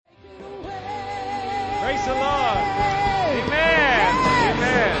Praise the Lord. Amen.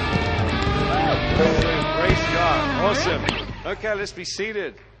 Amen. Praise God. Awesome. Okay, let's be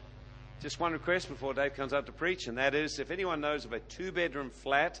seated. Just one request before Dave comes up to preach, and that is, if anyone knows of a 2-bedroom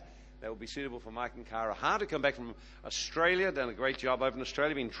flat that will be suitable for Mike and Cara Hart, to come back from Australia, done a great job over in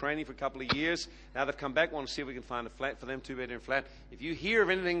Australia, been training for a couple of years. Now they've come back, want to see if we can find a flat for them, 2-bedroom flat. If you hear of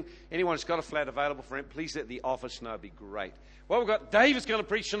anyone who's got a flat available for him, please let the office know. It'd be great. Well, we've got Dave is going to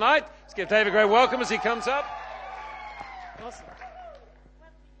preach tonight. Let's give Dave a great welcome as he comes up. Awesome.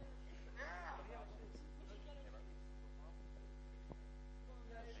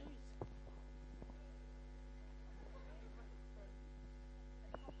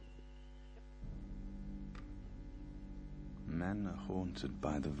 Men are haunted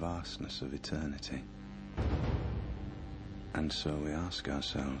by the vastness of eternity. And so we ask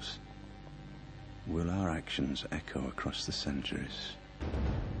ourselves, will our actions echo across the centuries?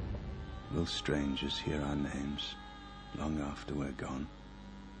 Will strangers hear our names long after we're gone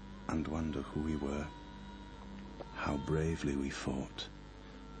and wonder who we were, how bravely we fought,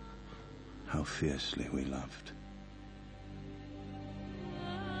 how fiercely we loved?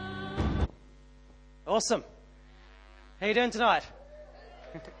 Awesome. How you doing tonight?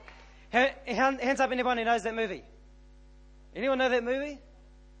 Hands up anyone who knows that movie. Anyone know that movie?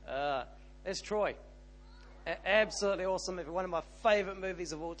 It's Troy. Absolutely awesome movie. One of my favourite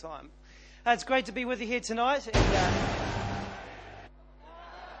movies of all time. It's great to be with you here tonight.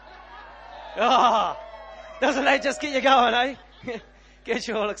 Doesn't that just get you going, eh? Get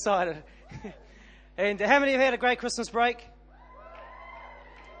you all excited. And how many have had a great Christmas break?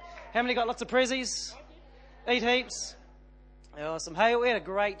 How many got lots of prezzies? Eat heaps? Awesome. Hey, we had a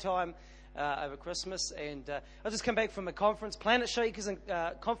great time over Christmas, and I just come back from a conference, Planet Shakers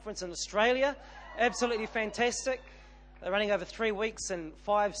conference in Australia. Absolutely fantastic. They're running over 3 weeks in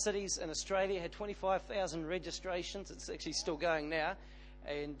 5 cities in Australia. Had 25,000 registrations. It's actually still going now.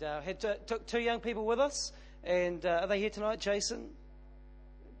 And took 2 young people with us. And are they here tonight, Jason?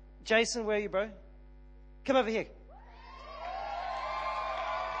 Jason, where are you, bro? Come over here.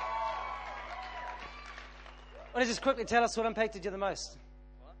 Why don't you just quickly tell us what impacted you the most?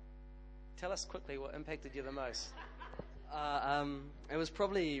 What? Tell us quickly what impacted you the most. It was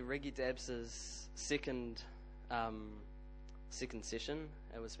probably Reggie Dabbs' second session.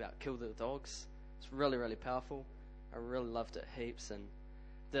 It was about Kill the Dogs. It's really, really powerful. I really loved it heaps, and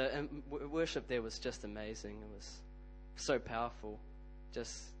the worship there was just amazing. It was so powerful.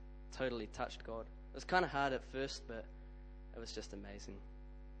 Just totally touched God. It was kind of hard at first, but it was just amazing.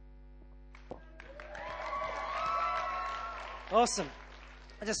 Awesome.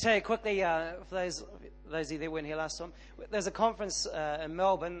 I'll just tell you quickly, for those of you that weren't here last time, there's a conference in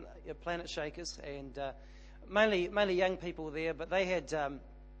Melbourne, Planet Shakers, and mainly young people there, but they had,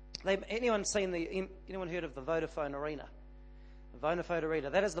 anyone heard of the Vodafone Arena? The Vodafone Arena,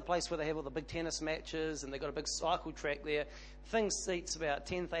 that is the place where they have all the big tennis matches, and they've got a big cycle track there. Thing seats about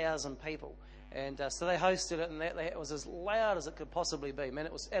 10,000 people. And so they hosted it, and it was as loud as it could possibly be. Man,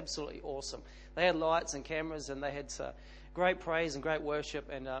 it was absolutely awesome. They had lights and cameras, and they had great praise and great worship,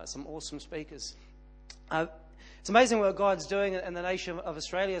 and some awesome speakers. It's amazing what God's doing in the nation of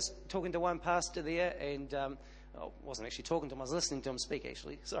Australia. I was talking to one pastor there, and I wasn't actually talking to him, I was listening to him speak,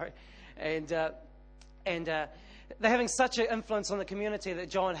 actually, sorry. And they're having such an influence on the community that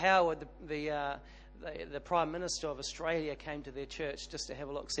John Howard, the Prime Minister of Australia, came to their church just to have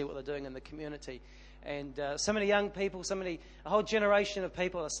a look, see what they're doing in the community. And so many young people, a whole generation of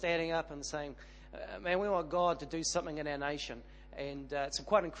people are standing up and saying, man, we want God to do something in our nation. And it's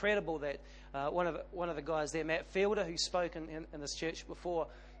quite incredible that one of the guys there, Matt Fielder, who spoke in this church before,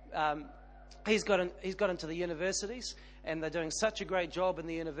 he's got into the universities, and they're doing such a great job in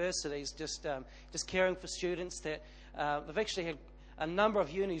the universities, just caring for students, that they've actually had a number of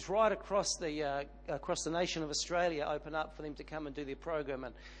unis right across the nation of Australia open up for them to come and do their program.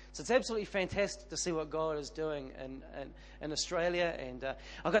 And so it's absolutely fantastic to see what God is doing in Australia. And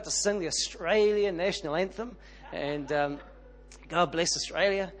I got to sing the Australian national anthem, and God bless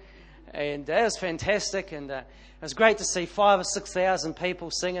Australia. And that was fantastic. And it was great to see 5,000 or 6,000 people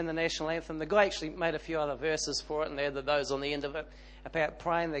singing the national anthem. The guy actually made a few other verses for it, and they added those on the end of it, about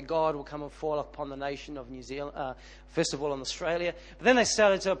praying that God will come and fall upon the nation of New Zealand, first of all in Australia. But then they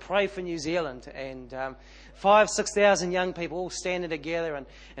started to pray for New Zealand, and 5,000, 6,000 young people all standing together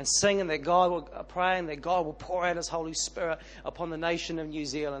and singing that praying that God will pour out His Holy Spirit upon the nation of New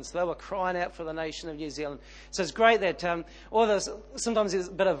Zealand. So they were crying out for the nation of New Zealand. So it's great that sometimes there's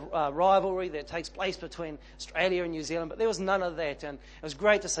a bit of rivalry that takes place between Australia here in New Zealand, but there was none of that. And it was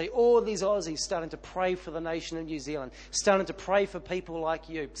great to see all these Aussies starting to pray for the nation of New Zealand, starting to pray for people like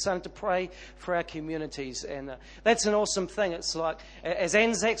you, starting to pray for our communities. And that's an awesome thing. It's like, as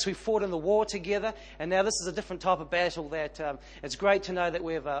Anzacs, we fought in the war together, and now this is a different type of battle that it's great to know that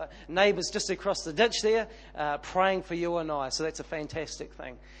we have neighbours just across the ditch there praying for you and I. So that's a fantastic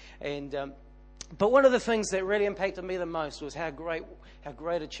thing. And but one of the things that really impacted me the most was how great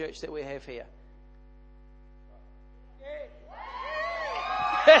a church that we have here.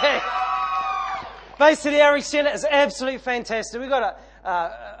 Bay City Outreach Centre is absolutely fantastic. We've got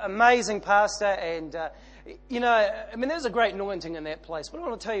an amazing pastor, and there's a great anointing in that place. But I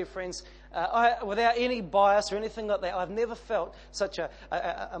want to tell you, friends, without any bias or anything like that, I've never felt such a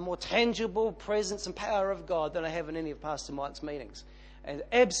more tangible presence and power of God than I have in any of Pastor Mike's meetings. And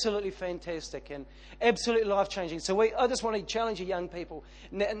absolutely fantastic and absolutely life-changing. So I just want to challenge you young people.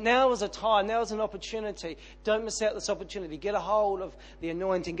 Now is a time, now is an opportunity. Don't miss out this opportunity. Get a hold of the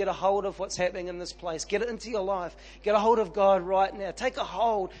anointing. Get a hold of what's happening in this place. Get it into your life. Get a hold of God right now. Take a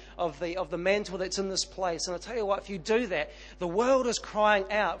hold of the mantle that's in this place. And I'll tell you what, if you do that, the world is crying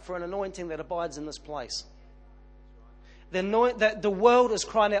out for an anointing that abides in this place. The world is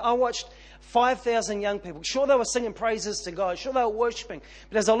crying out. I watched 5,000 young people. Sure, they were singing praises to God. Sure, they were worshipping.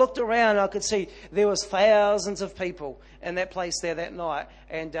 But as I looked around, I could see there was thousands of people in that place there that night.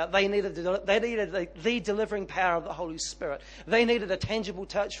 And they needed the delivering power of the Holy Spirit. They needed a tangible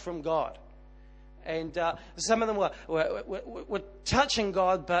touch from God. And some of them were touching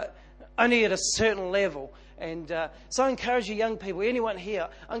God, but only at a certain level. And so I encourage you young people, anyone here,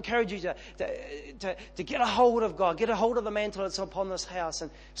 I encourage you to get a hold of God, get a hold of the mantle that's upon this house.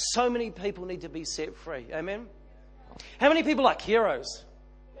 And so many people need to be set free. Amen? How many people like heroes?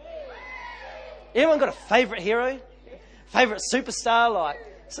 Anyone got a favourite hero? Favourite superstar?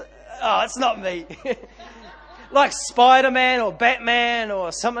 It's not me. Like Spider-Man or Batman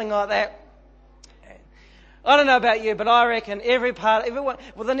or something like that. I don't know about you, but I reckon inside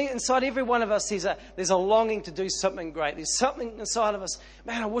every one of us, there's a longing to do something great. There's something inside of us.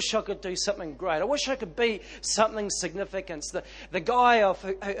 Man, I wish I could do something great. I wish I could be something significant. The guy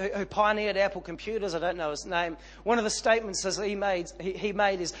who pioneered Apple computers, I don't know his name, one of the statements he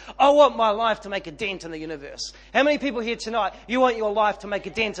made is, I want my life to make a dent in the universe. How many people here tonight, you want your life to make a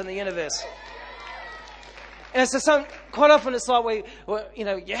dent in the universe? And so quite often it's like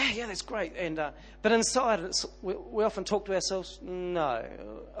that's great. But inside we often talk to ourselves, no,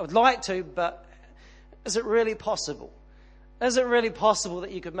 I would like to, but is it really possible? Is it really possible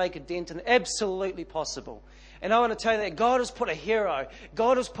that you could make a dent? And absolutely possible. And I want to tell you that God has put a hero,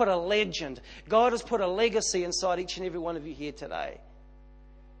 God has put a legend, God has put a legacy inside each and every one of you here today.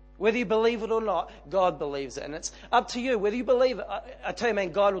 Whether you believe it or not, God believes it. And it's up to you. Whether you believe it, I tell you,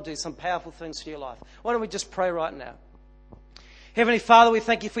 man, God will do some powerful things for your life. Why don't we just pray right now? Heavenly Father, we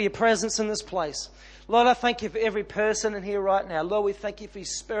thank you for your presence in this place. Lord, I thank you for every person in here right now. Lord, we thank you for your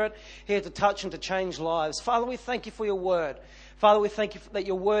Spirit here to touch and to change lives. Father, we thank you for your word. Father, we thank you that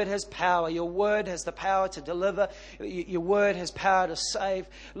your word has power. Your word has the power to deliver. Your word has power to save.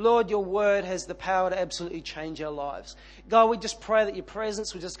 Lord, your word has the power to absolutely change our lives. God, we just pray that your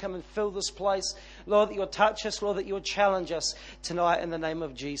presence will just come and fill this place. Lord, that you'll touch us. Lord, that you'll challenge us tonight in the name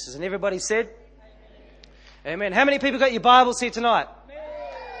of Jesus. And everybody said? Amen. How many people got your Bibles here tonight?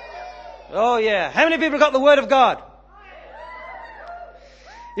 Oh, yeah. How many people got the Word of God?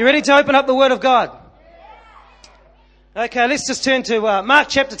 You ready to open up the Word of God? Okay, let's just turn to Mark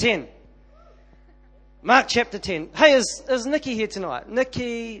chapter 10. Mark chapter 10. Hey, is Nikki here tonight?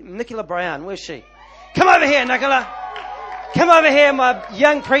 Nicola Brown, where's she? Come over here, Nicola. Come over here, my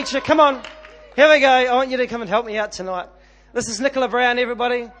young preacher. Come on. Here we go. I want you to come and help me out tonight. This is Nicola Brown,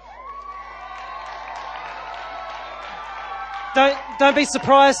 everybody. Don't be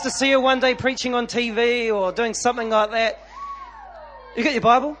surprised to see her one day preaching on TV or doing something like that. You got your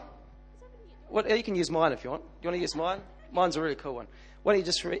Bible? You can use mine if you want. You want to use mine? Mine's a really cool one. Why don't you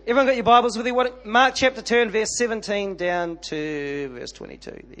just read? Everyone got your Bibles with you? Mark chapter 2 and verse 17 down to verse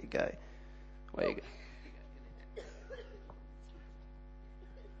 22. There you go. Where you go?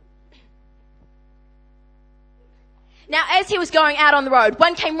 Now, as he was going out on the road,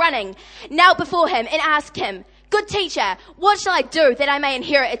 one came running, knelt before him and asked him, "Good teacher, what shall I do that I may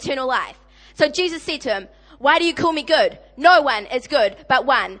inherit eternal life?" So Jesus said to him, "Why do you call me good? No one is good but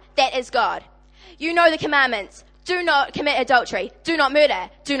one, that is God. You know the commandments. Do not commit adultery. Do not murder.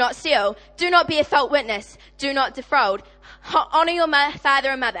 Do not steal. Do not be a false witness. Do not defraud. Honor your father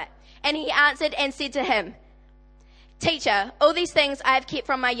and mother." And he answered and said to him, "Teacher, all these things I have kept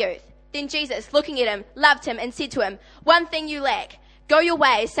from my youth." Then Jesus, looking at him, loved him and said to him, "One thing you lack. Go your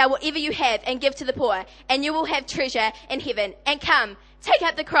way, sell whatever you have and give to the poor, and you will have treasure in heaven. And come, take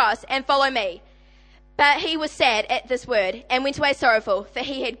up the cross and follow me." But he was sad at this word and went away sorrowful, for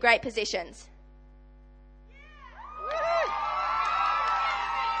he had great possessions.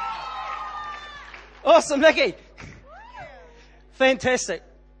 Awesome, Nikki. Fantastic.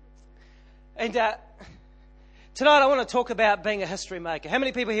 And tonight I want to talk about being a history maker. How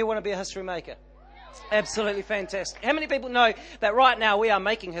many people here want to be a history maker? Absolutely fantastic. How many people know that right now we are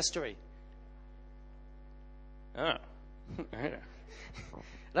making history? Oh.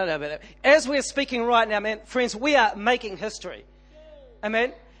 I don't know about that. As we're speaking right now, man, friends, we are making history.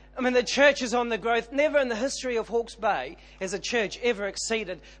 Amen. I mean, the church is on the growth. Never in the history of Hawke's Bay has a church ever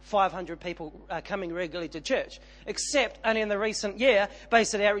exceeded 500 people coming regularly to church. Except only in the recent year, Bay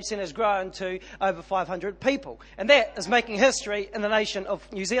City Outreach Centre has grown to over 500 people. And that is making history in the nation of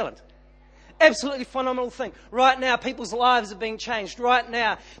New Zealand. Absolutely phenomenal thing. Right now, people's lives are being changed. Right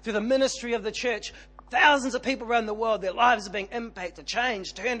now, through the ministry of the church, thousands of people around the world, their lives are being impacted,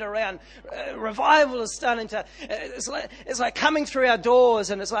 changed, turned around. Revival is starting to, it's like coming through our doors,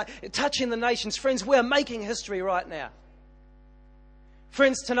 and it's like touching the nations. Friends, we're making history right now.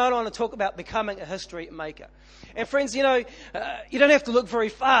 Friends, tonight I want to talk about becoming a history maker. And friends, you know, you don't have to look very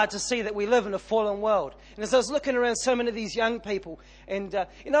far to see that we live in a fallen world. And as I was looking around so many of these young people, and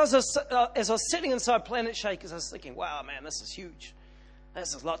you know, as I was sitting inside Planet Shakers, I was thinking, wow, man, this is huge.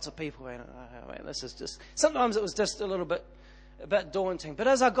 This is lots of people, man. Oh, man, this is just. Sometimes it was just a little bit daunting. But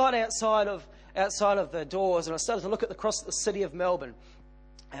as I got outside of the doors and I started to look across the city of Melbourne,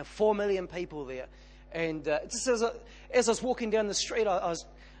 I have 4 million people there. And just as I was walking down the street, I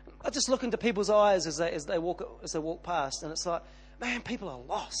just look into people's eyes as they walk past, and it's like, man, people are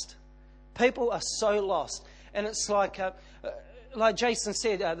lost. People are so lost, and it's like Jason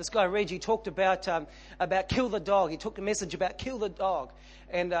said, this guy Reggie talked about kill the dog. He took a message about kill the dog,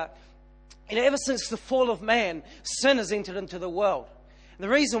 and ever since the fall of man, sin has entered into the world. The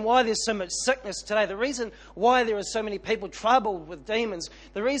reason why there's so much sickness today, the reason why there are so many people troubled with demons,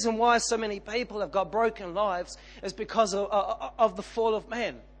 the reason why so many people have got broken lives is because of the fall of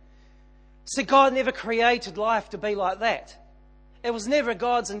man. See, God never created life to be like that. It was never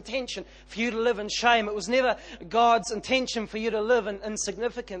God's intention for you to live in shame. It was never God's intention for you to live in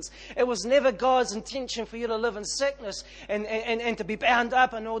insignificance. It was never God's intention for you to live in sickness and to be bound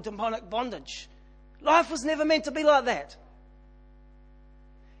up in all demonic bondage. Life was never meant to be like that.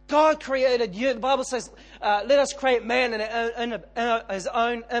 God created you. The Bible says, let us create man in his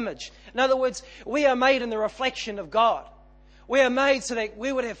own image. In other words, we are made in the reflection of God. We are made so that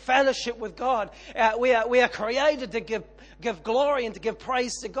we would have fellowship with God. We are created to give glory and to give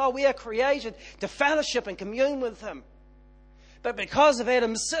praise to God. We are created to fellowship and commune with Him. But because of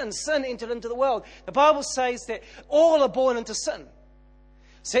Adam's sin entered into the world. The Bible says that all are born into sin.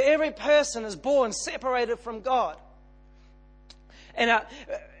 So every person is born separated from God. And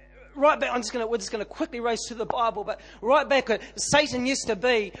right back, we're just going to quickly race through the Bible, but right back, Satan used to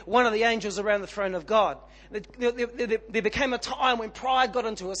be one of the angels around the throne of God. There became a time when pride got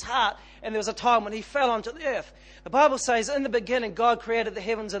into his heart, and there was a time when he fell onto the earth. The Bible says, in the beginning, God created the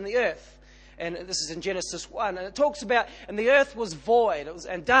heavens and the earth. And this is in Genesis 1. And it talks about, and the earth was void,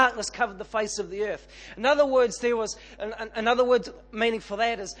 and darkness covered the face of the earth. In other words, another word meaning for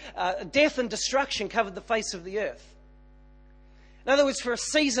that is death and destruction covered the face of the earth. In other words, for a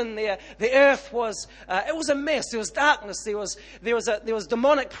season there, the earth was a mess. There was darkness. There was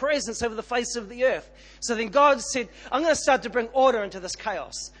demonic presence over the face of the earth. So then God said, I'm going to start to bring order into this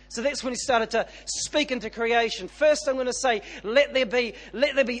chaos. So that's when He started to speak into creation. First, I'm going to say, let there be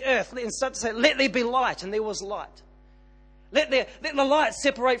earth. And start to say, let there be light. And there was light. Let the light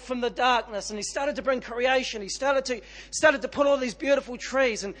separate from the darkness. And He started to bring creation. He started to put all these beautiful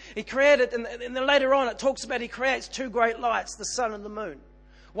trees. And He created, and then later on it talks about He creates 2 great lights, the sun and the moon.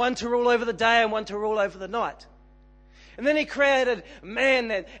 One to rule over the day and one to rule over the night. And then He created man,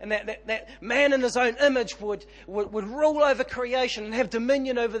 and that man in his own image would rule over creation and have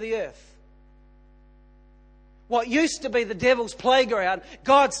dominion over the earth. What used to be the devil's playground,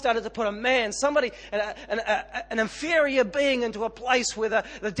 God started to put a man, somebody, an inferior being into a place where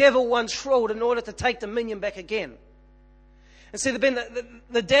the devil once ruled in order to take dominion back again. And see,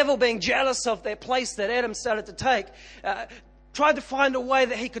 the devil, being jealous of that place that Adam started to take, tried to find a way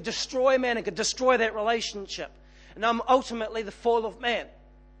that he could destroy man and could destroy that relationship. And ultimately the fall of man.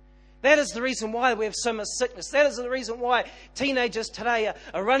 That is the reason why we have so much sickness. That is the reason why teenagers today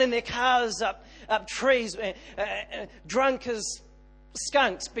are running their cars up trees, drunk as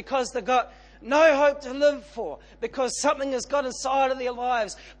skunks, because they've got no hope to live for, because something has got inside of their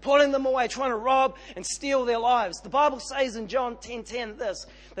lives, pulling them away, trying to rob and steal their lives. The Bible says in John 10:10 this,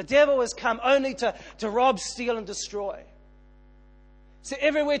 the devil has come only to rob, steal and destroy. So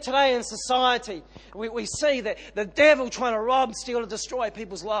everywhere today in society, we see that the devil trying to rob, steal and destroy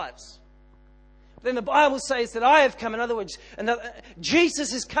people's lives. Then the Bible says that I have come, in other words,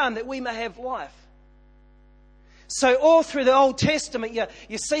 Jesus has come that we may have life. So all through the Old Testament,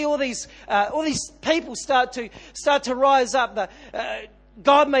 you see all these people start to rise up.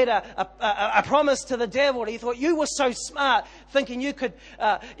 God made a promise to the devil. He thought, you were so smart, thinking you could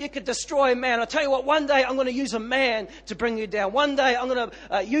destroy man. I'll tell you what, one day I'm going to use a man to bring you down. One day I'm going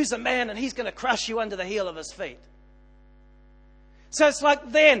to use a man and he's going to crush you under the heel of his feet. So it's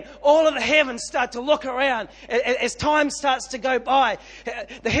like then all of the heavens start to look around. As time starts to go by,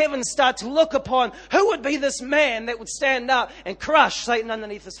 the heavens start to look upon who would be this man that would stand up and crush Satan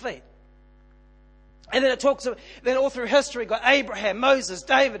underneath his feet. And then it talks about, then all through history, got Abraham, Moses,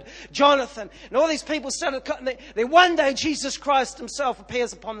 David, Jonathan, and all these people started. Then one day Jesus Christ himself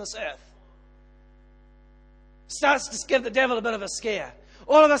appears upon this earth. Starts to give the devil a bit of a scare.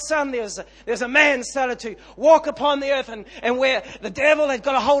 All of a sudden, there's a man started to walk upon the earth, and where the devil had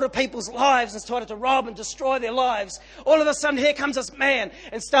got a hold of people's lives and started to rob and destroy their lives, all of a sudden here comes this man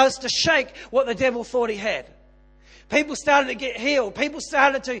and starts to shake what the devil thought he had. People started to get healed. People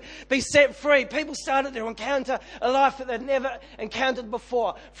started to be set free. People started to encounter a life that they'd never encountered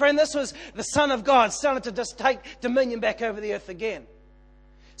before. Friend, this was the Son of God started to just take dominion back over the earth again.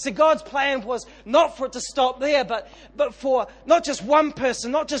 See, God's plan was not for it to stop there, but for not just one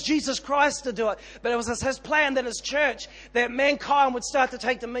person, not just Jesus Christ to do it, but it was His plan that His church, that mankind would start to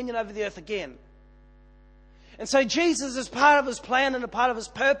take dominion over the earth again. And so Jesus, as part of His plan and a part of His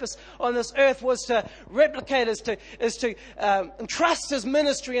purpose on this earth, was to replicate, is to entrust His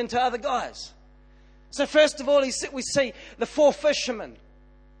ministry into other guys. So first of all, we see the 4 fishermen.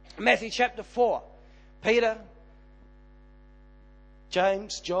 Matthew chapter 4. Peter,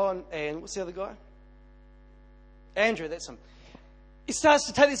 James, John, and what's the other guy? Andrew, that's him. He starts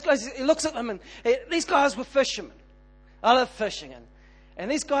to take these guys, he looks at them, and these guys were fishermen. I love fishing.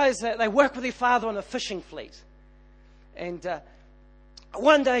 And these guys, they work with their father on a fishing fleet. And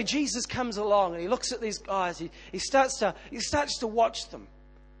one day Jesus comes along and he looks at these guys. He starts to watch them.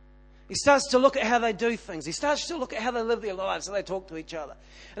 He starts to look at how they do things. He starts to look at how they live their lives, how they talk to each other.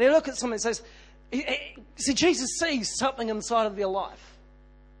 And he looks at someone and says, see, Jesus sees something inside of their life.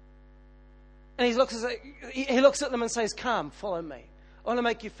 And he looks at them and says, come, follow me. I want to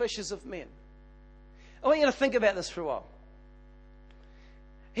make you fishers of men. I want you to think about this for a while.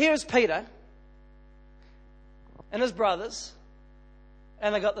 Here's Peter and his brothers,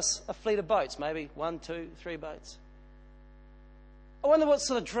 and they got a fleet of boats, maybe 1, 2, 3 boats. I wonder what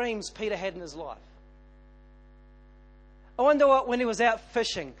sort of dreams Peter had in his life. I wonder what, when he was out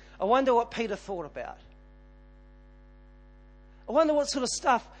fishing, I wonder what Peter thought about. I wonder what sort of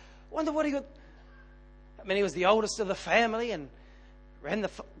stuff, I wonder what he would... I mean, he was the oldest of the family and ran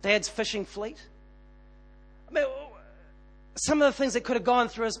the dad's fishing fleet. I mean, some of the things that could have gone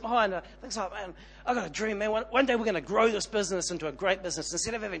through his mind are things like, man, I've got a dream, man. One day we're going to grow this business into a great business.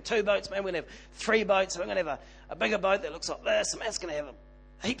 Instead of having 2 boats, man, we're going to have 3 boats. And we're going to have a bigger boat that looks like this. And man, it's going to have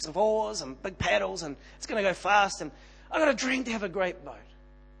heaps of oars and big paddles. And it's going to go fast. And I've got a dream to have a great boat.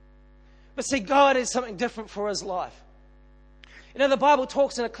 But see, God has something different for his life. You know, the Bible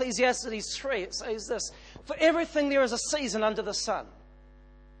talks in Ecclesiastes 3. It says this, for everything there is a season under the sun.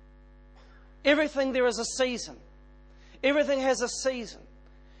 Everything there is a season. Everything has a season.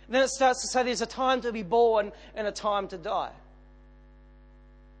 And then it starts to say there's a time to be born and a time to die.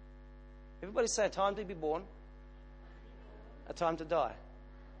 Everybody say a time to be born, a time to die.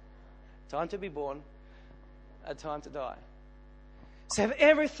 Time to be born, a time to die. So for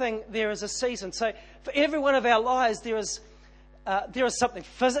everything there is a season. So for every one of our lives there is something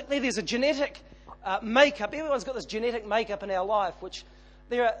physically. There's a genetic makeup. Everyone's got this genetic makeup in our life, which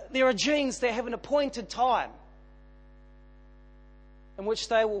there are genes that have an appointed time in which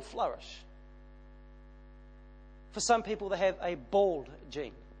they will flourish. For some people, they have a bald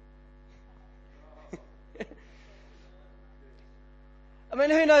gene. I mean,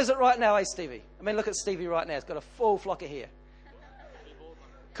 who knows it right now, eh, Stevie? I mean, look at Stevie right now. He's got a full flock of hair.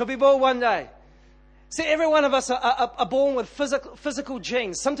 Could be bald one day. See, every one of us are born with physical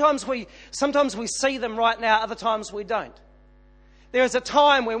genes. Sometimes we see them right now, other times we don't. There is a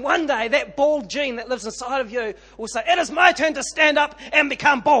time when one day that bald gene that lives inside of you will say, it is my turn to stand up and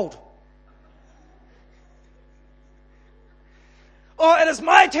become bald. Or it is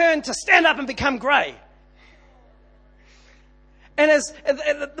my turn to stand up and become grey. And as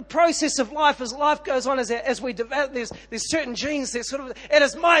the process of life, as life goes on, as we develop, there's certain genes that sort of, it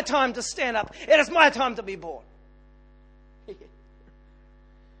is my time to stand up. It is my time to be born.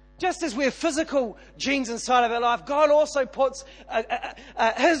 Just as we have physical genes inside of our life, God also puts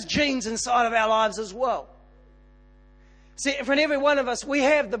His genes inside of our lives as well. See, for every one of us, we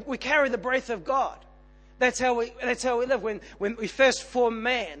carry the breath of God. That's how we live. When we first formed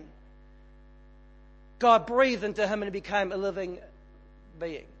man, God breathed into him and he became a living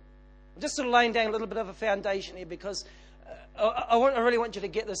being. I'm just sort of laying down a little bit of a foundation here because I really want you to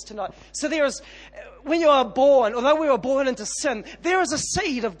get this tonight. So when you are born, although we were born into sin, there is a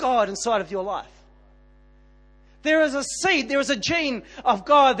seed of God inside of your life. There is a seed, there is a gene of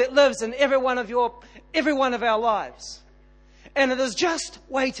God that lives in every one of our lives. And it is just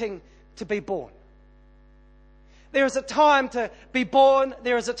waiting to be born. There is a time to be born,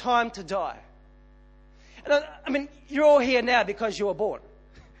 there is a time to die. And I mean, you're all here now because you were born.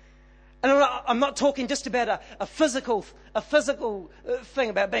 And I'm not talking just about a physical thing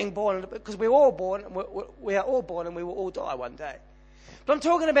about being born, because we're all born, we are all born and we will all die one day. But I'm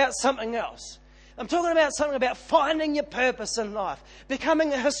talking about something else. I'm talking about something about finding your purpose in life,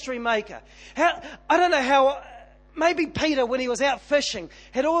 becoming a history maker. I don't know how, maybe Peter, when he was out fishing,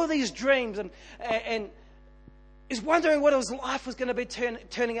 had all these dreams and is wondering what his life was going to be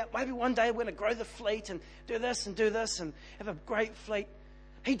turning out. Maybe one day we're going to grow the fleet and do this and have a great fleet.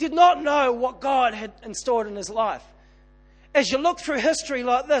 He did not know what God had installed in his life. As you look through history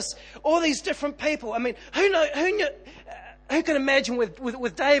like this, all these different people, I mean, who can imagine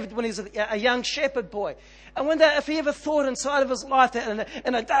with David when he was a young shepherd boy? I wonder if he ever thought inside of his life that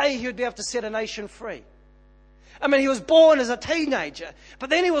in a day he would be able to set a nation free. I mean, he was born as a teenager, but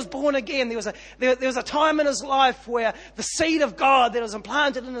then he was born again. There was a time in his life where the seed of God that was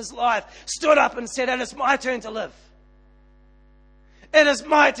implanted in his life stood up and said, "It is my turn to live. It is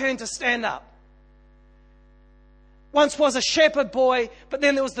my turn to stand up." Once was a shepherd boy, but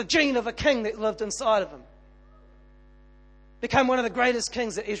then there was the gene of a king that lived inside of him. Became one of the greatest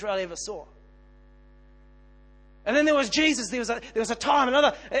kings that Israel ever saw. And then there was Jesus. There was a time,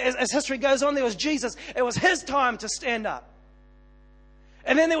 as history goes on, there was Jesus. It was his time to stand up.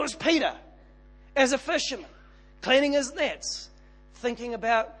 And then there was Peter, as a fisherman, cleaning his nets, thinking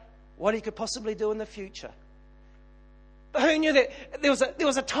about what he could possibly do in the future. But who knew that there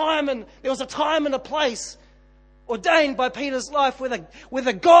was a time and a place ordained by Peter's life where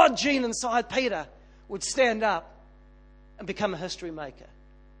the God gene inside Peter would stand up and become a history maker.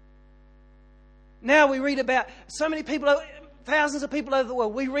 Now we read about so many people, thousands of people over the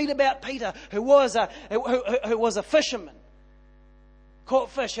world. We read about Peter, who was a fisherman,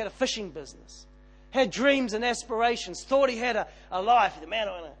 caught fish, had a fishing business, had dreams and aspirations, thought he had a life. Man,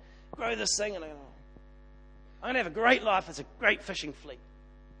 I'm going to grow this thing, and I'm going to have a great life as a great fishing fleet.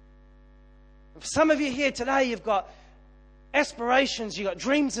 And for some of you here today, you've got aspirations, you've got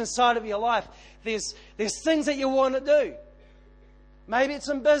dreams inside of your life. There's things that you want to do. Maybe it's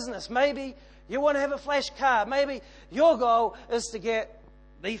in business. Maybe you want to have a flash car. Maybe your goal is to get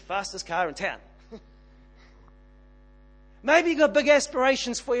the fastest car in town. Maybe you've got big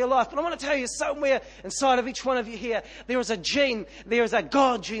aspirations for your life. But I want to tell you, somewhere inside of each one of you here, there is a gene, there is a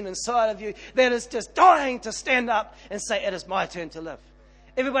God gene inside of you that is just dying to stand up and say, "It is my turn to live."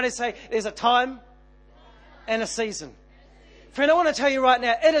 Everybody say, there's a time and a season. Friend, I want to tell you right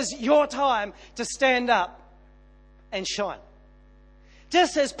now, it is your time to stand up and shine.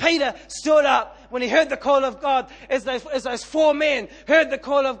 Just as Peter stood up when he heard the call of God, as those four men heard the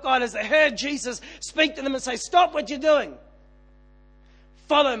call of God, as they heard Jesus speak to them and say, "Stop what you're doing.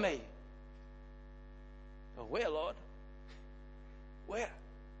 Follow me." "Oh, where, Lord? Where?"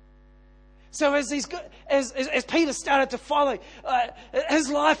 So as Peter started to follow, his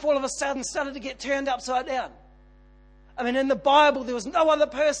life all of a sudden started to get turned upside down. I mean, in the Bible, there was no other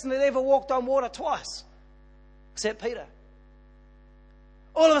person that ever walked on water twice, except Peter.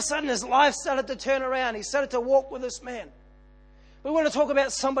 All of a sudden, his life started to turn around. He started to walk with this man. We want to talk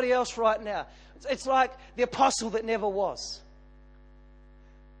about somebody else right now. It's like the apostle that never was.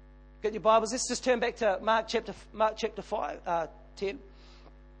 Get your Bibles. Let's just turn back to Mark chapter 5, 10.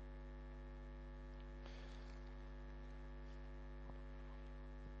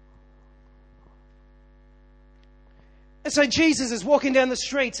 And so Jesus is walking down the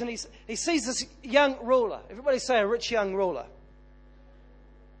streets and he sees this young ruler. Everybody say a rich young ruler.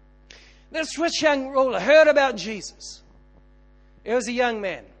 This rich young ruler heard about Jesus. He was a young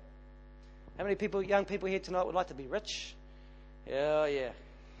man. How many young people here tonight would like to be rich? Yeah.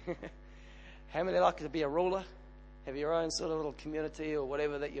 How many like to be a ruler? Have your own sort of little community or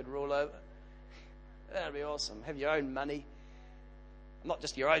whatever that you'd rule over? That'd be awesome. Have your own money. Not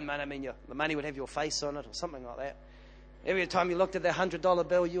just your own money, I mean the money would have your face on it or something like that. Every time you looked at that $100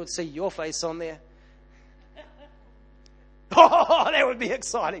 bill, you would see your face on there. Oh, that would be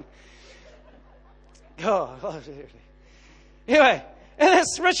exciting. Oh. Anyway, and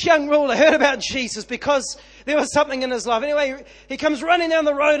this rich young ruler heard about Jesus because there was something in his life. Anyway, he comes running down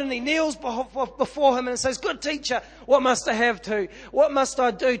the road and he kneels before him and says, "Good teacher, what must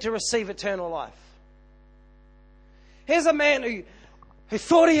I do to receive eternal life?" Here's a man who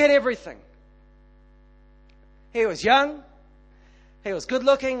thought he had everything. He was young. He was good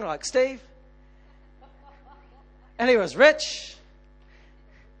looking like Steve. And he was rich.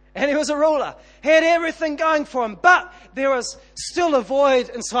 And he was a ruler. He had everything going for him. But there was still a void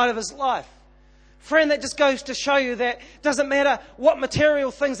inside of his life. Friend, that just goes to show you that it doesn't matter what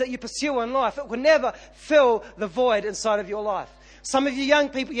material things that you pursue in life. It will never fill the void inside of your life. Some of you young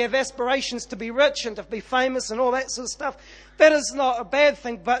people, you have aspirations to be rich and to be famous and all that sort of stuff. That is not a bad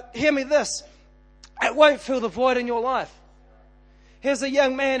thing. But hear me this. It won't fill the void in your life. Here's a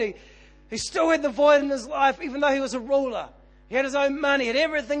young man who still had the void in his life, even though he was a ruler. He had his own money, had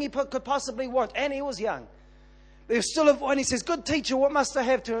everything he could possibly want, and he was young. There was still a void. And he says, "Good teacher, what must I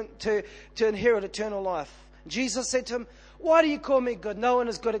have to inherit eternal life?" Jesus said to him, "Why do you call me good? No one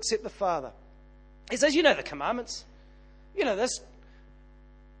is good except the Father." He says, "You know the commandments. You know this."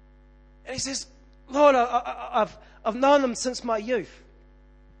 And he says, "Lord, I've known them since my youth.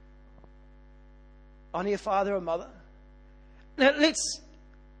 Honor your father and mother." Now, let's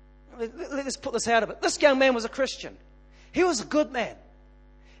put this out of it. This young man was a Christian. He was a good man.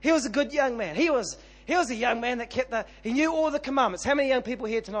 He was a good young man. He was a young man that he knew all the commandments. How many young people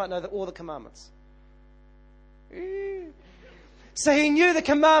here tonight know all the commandments? So he knew the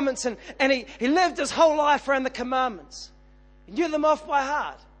commandments and he lived his whole life around the commandments. He knew them off by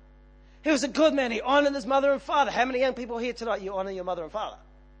heart. He was a good man. He honored his mother and father. How many young people here tonight, you honor your mother and father?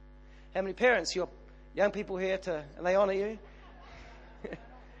 How many parents, your young people here, and they honor you?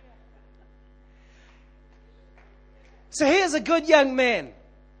 So here's a good young man.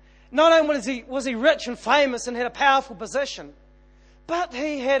 Not only was he rich and famous and had a powerful position, but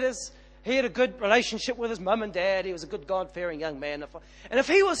he had a good relationship with his mum and dad. He was a good God-fearing young man. And if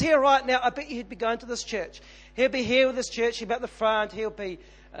he was here right now, I bet he'd be going to this church. He'd be here with this church. He'd be at the front. He'd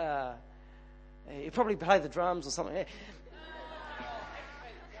probably play the drums or something.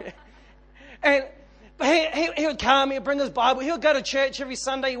 And he would come, he'd bring his Bible, he would go to church every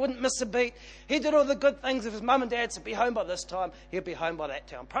Sunday, he wouldn't miss a beat. He did all the good things. If his mum and dad said, "Be home by this time," he'd be home by that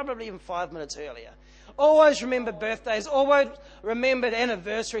time, probably even 5 minutes earlier. Always remembered birthdays, always remembered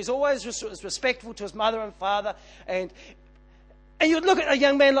anniversaries, always was respectful to his mother and father. And you'd look at a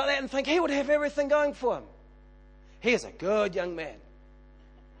young man like that and think he would have everything going for him. He is a good young man.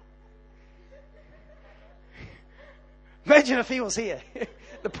 Imagine if he was here,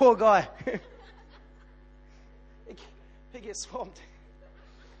 the poor guy. He gets swamped.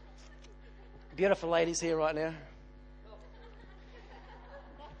 Beautiful ladies here right now.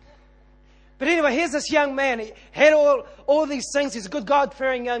 But anyway, here's this young man. He had all these things. He's a good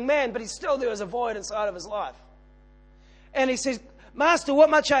God-fearing young man, but there was a void inside of his life. And he says, "Master,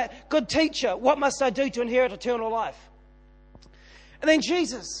 good teacher, what must I do to inherit eternal life?" And then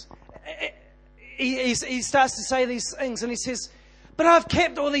Jesus, he starts to say these things, and he says, "But I've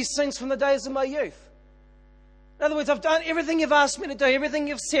kept all these things from the days of my youth." In other words, I've done everything you've asked me to do, everything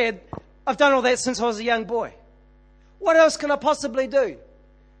you've said. I've done all that since I was a young boy. What else can I possibly do?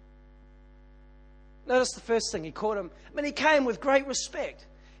 Notice the first thing, he called him. He came with great respect.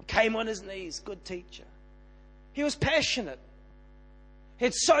 He came on his knees, "Good teacher." He was passionate. He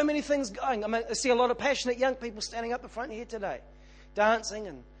had so many things going. I see a lot of passionate young people standing up the front here today, dancing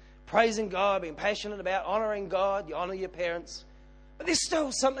and praising God, being passionate about honouring God. You honour your parents. But there's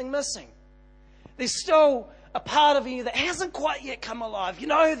still something missing. There's still a part of you that hasn't quite yet come alive. You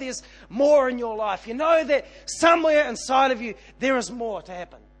know there's more in your life. You know that somewhere inside of you there is more to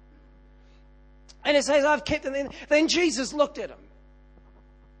happen. And it says, "I've kept it." Then Jesus looked at him.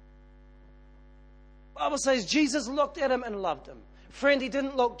 The Bible says Jesus looked at him and loved him. Friend, he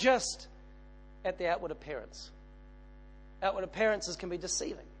didn't look just at the outward appearance. Outward appearances can be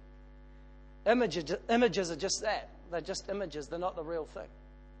deceiving. Images are just that. They're just images. They're not the real thing.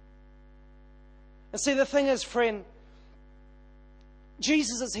 And see, the thing is, friend,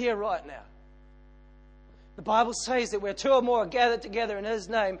 Jesus is here right now. The Bible says that where two or more are gathered together in His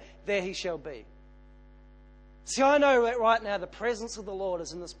name, there He shall be. See, I know that right now the presence of the Lord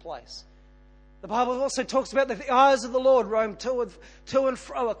is in this place. The Bible also talks about the eyes of the Lord roam to and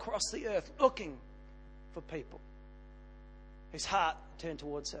fro across the earth, looking for people whose heart turned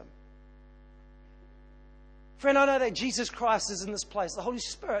towards Him. Friend, I know that Jesus Christ is in this place. The Holy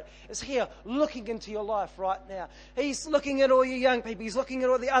Spirit is here looking into your life right now. He's looking at all you young people. He's looking at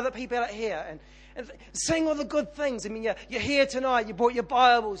all the other people out here and seeing all the good things. I mean, you're here tonight. You brought your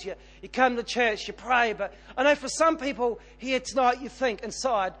Bibles. You come to church. You pray. But I know for some people here tonight, you think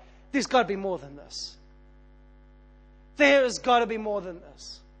inside, there's got to be more than this. There has got to be more than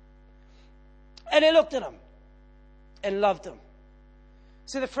this. And he looked at him and loved him.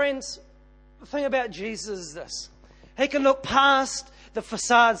 See, the friends, the thing about Jesus is this. He can look past the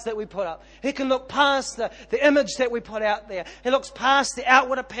facades that we put up. He can look past the image that we put out there. He looks past the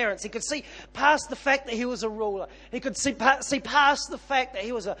outward appearance. He could see past the fact that he was a ruler. He could see past the fact that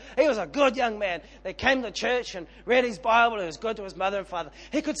he was a good young man that came to church and read his Bible and was good to his mother and father.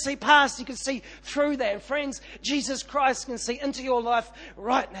 He could see through that. And friends, Jesus Christ can see into your life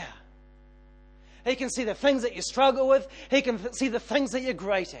right now. He can see the things that you struggle with. He can see the things that you're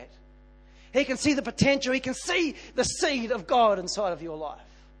great at. He can see the potential. He can see the seed of God inside of your life.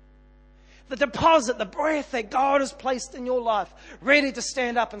 The deposit, the breath that God has placed in your life, ready to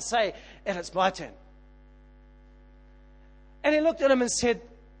stand up and say, and it's my turn. And he looked at him and said,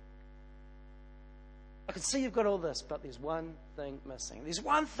 I can see you've got all this, but there's one thing missing. There's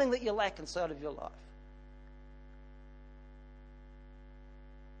one thing that you lack inside of your life.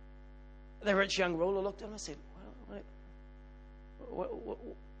 The rich young ruler looked at him and said,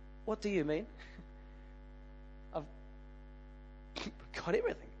 what do you mean? I've got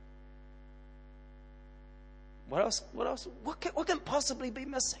everything. What else? What can possibly be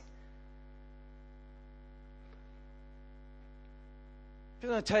missing? I'm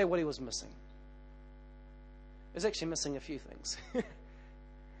going to tell you what he was missing. He was actually missing a few things.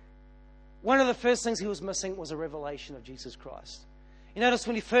 One of the first things he was missing was a revelation of Jesus Christ. You notice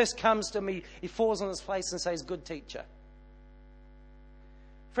when he first comes to me, he falls on his face and says, good teacher.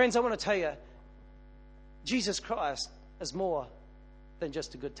 Friends, I want to tell you, Jesus Christ is more than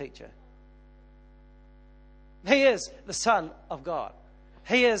just a good teacher. He is the Son of God.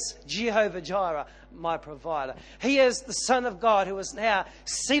 He is Jehovah Jireh, my provider. He is the Son of God who is now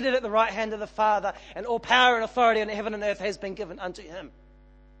seated at the right hand of the Father, and all power and authority in heaven and earth has been given unto him.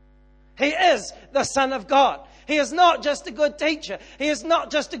 He is the Son of God. He is not just a good teacher. He is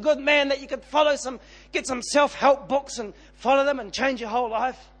not just a good man that you could follow get some self-help books and follow them and change your whole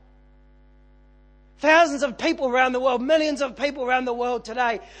life. Thousands of people around the world, millions of people around the world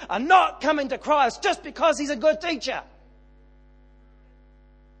today are not coming to Christ just because he's a good teacher.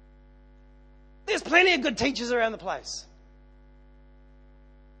 There's plenty of good teachers around the place.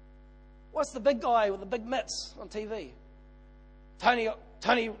 What's the big guy with the big mitts on TV?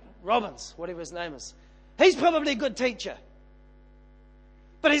 Tony Robbins, whatever his name is. He's probably a good teacher.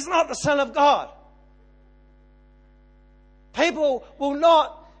 But he's not the Son of God. People will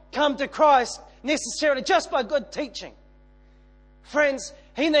not come to Christ necessarily just by good teaching. Friends,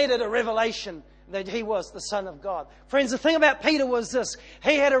 he needed a revelation that he was the Son of God. Friends, the thing about Peter was this.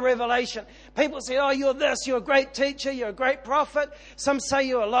 He had a revelation. People say, oh, you're this, you're a great teacher, you're a great prophet. Some say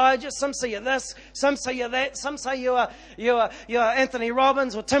you're Elijah, some say you're this, some say you're that, some say you're Anthony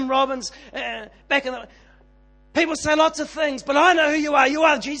Robbins or Tim Robbins. People say lots of things, but I know who you are. You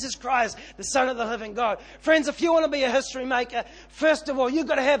are Jesus Christ, the Son of the living God. Friends, if you want to be a history maker, first of all, you've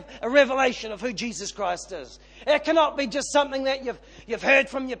got to have a revelation of who Jesus Christ is. It cannot be just something that you've heard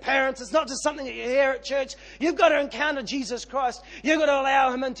from your parents. It's not just something that you hear at church. You've got to encounter Jesus Christ. You've got to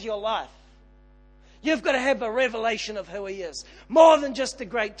allow him into your life. You've got to have a revelation of who he is. More than just a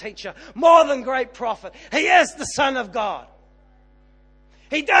great teacher. More than great prophet. He is the Son of God.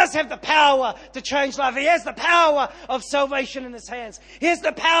 He does have the power to change life. He has the power of salvation in his hands. He has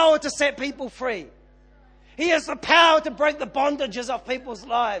the power to set people free. He has the power to break the bondages of people's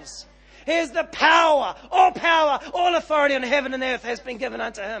lives. He has the power, all authority in heaven and earth has been given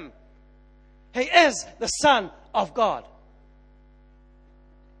unto him. He is the Son of God.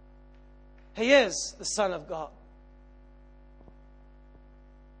 He is the Son of God.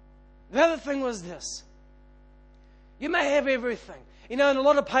 The other thing was this. You may have everything. You know, in a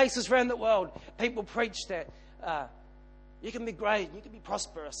lot of places around the world, people preach that you can be great, you can be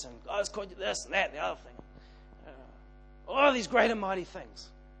prosperous, and God's called you this and that and the other thing. All these great and mighty things.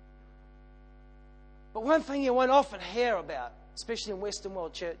 But one thing you won't often hear about, especially in Western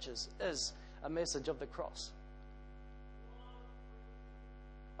world churches, is a message of the cross.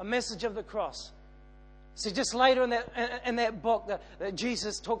 A message of the cross. See, just later in that book that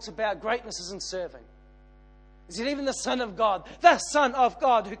Jesus talks about greatness is in serving. He said, even the Son of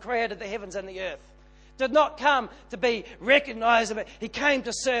God who created the heavens and the earth, did not come to be recognized, but he came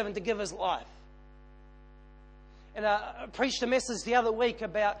to serve and to give his life. And I preached a message the other week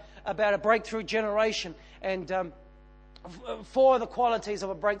about a breakthrough generation, and 4 of the qualities of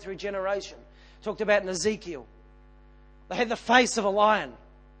a breakthrough generation. Talked about in Ezekiel. They had the face of a lion.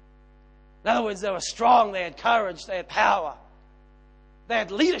 In other words, they were strong, they had courage, they had power, they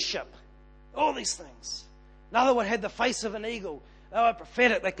had leadership, all these things. Another one had the face of an eagle. They were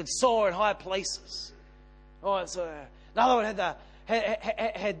prophetic, they could soar in high places. Another one had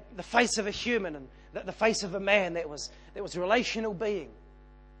the face of a human, and the face of a man that was a relational being.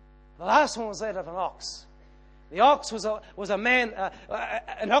 The last one was that of an ox. The ox was a man.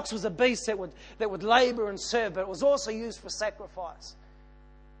 An ox was a beast that would labour and serve, but it was also used for sacrifice.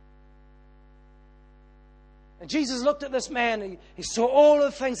 And Jesus looked at this man. And he saw all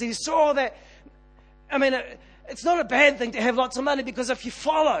the things. He saw that. I mean, it's not a bad thing to have lots of money, because if you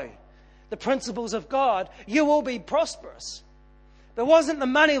follow the principles of God, you will be prosperous. But it wasn't the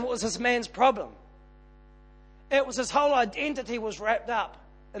money that was this man's problem. It was his whole identity was wrapped up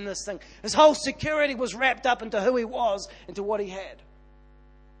in this thing. His whole security was wrapped up into who he was, into what he had.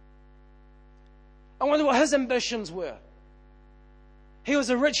 I wonder what his ambitions were. He was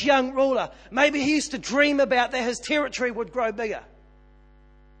a rich young ruler. Maybe he used to dream about that his territory would grow bigger.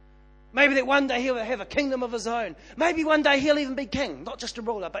 Maybe that one day he would have a kingdom of his own. Maybe one day he'll even be king. Not just a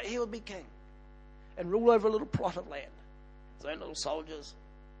ruler, but he would be king. And rule over a little plot of land. His own little soldiers.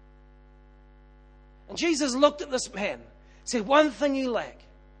 And Jesus looked at this man and said, one thing you lack.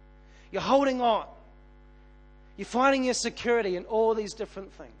 You're holding on. You're finding your security in all these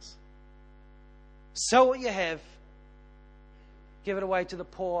different things. Sell what you have. Give it away to the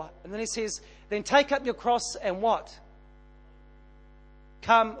poor. And then he says, then take up your cross and what?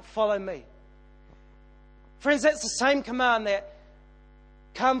 Come, follow me. Friends, that's the same command that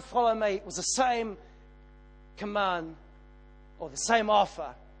come, follow me was the same command or the same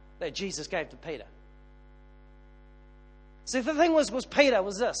offer that Jesus gave to Peter. See, the thing was Peter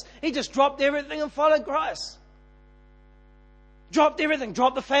was this. He just dropped everything and followed Christ. Dropped everything.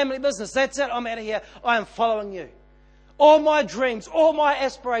 Dropped the family business. That's it. I'm out of here. I am following you. All my dreams, all my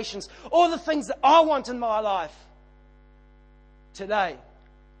aspirations, all the things that I want in my life. Today,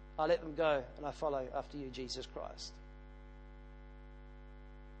 I let them go and I follow after you, Jesus Christ.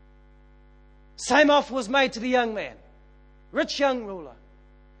 Same offer was made to the young man. Rich young ruler.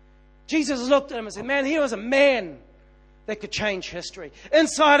 Jesus looked at him and said, man, here was a man that could change history.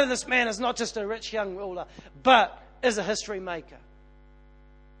 Inside of this man is not just a rich young ruler, but is a history maker.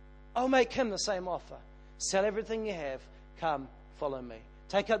 I'll make him the same offer. Sell everything you have. Come, follow me.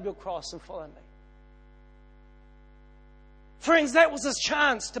 Take up your cross and follow me. Friends, that was his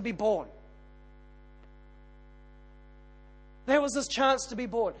chance to be born. That was his chance to be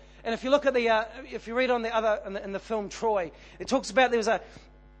born. And if you look at if you read on the other in the film Troy, it talks about there was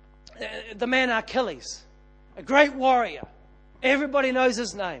the man Achilles, a great warrior. Everybody knows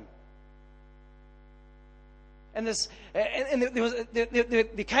his name. And there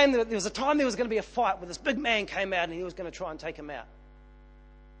was a time there was going to be a fight where this big man came out and he was going to try and take him out.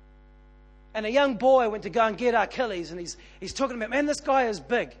 And a young boy went to go and get Achilles, and he's talking about, man, this guy is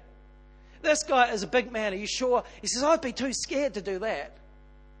big. This guy is a big man. Are you sure? He says, I'd be too scared to do that.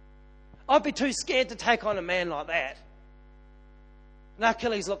 I'd be too scared to take on a man like that. And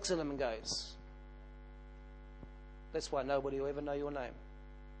Achilles looks at him and goes, that's why nobody will ever know your name.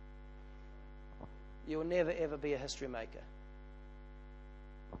 You will never, ever be a history maker.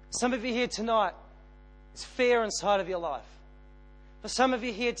 Some of you here tonight, there's fear inside of your life. For some of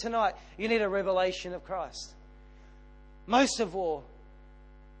you here tonight, you need a revelation of Christ. Most of all,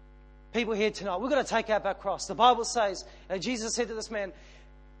 people here tonight, we've got to take up our cross. The Bible says, Jesus said to this man,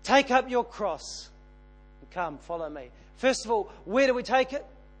 take up your cross and come, follow me. First of all, where do we take it?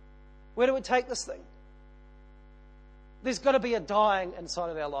 Where do we take this thing? There's got to be a dying inside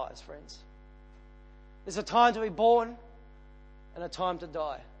of our lives, friends. There's a time to be born and a time to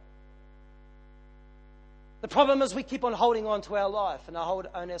die. The problem is we keep on holding on to our life and our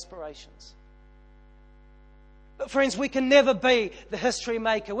own aspirations. But friends, we can never be the history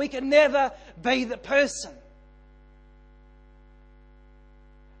maker. We can never be the person.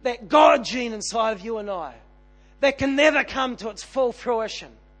 That God gene inside of you and I, that can never come to its full fruition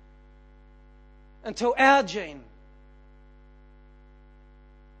until our gene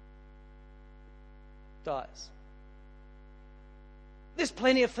dies. There's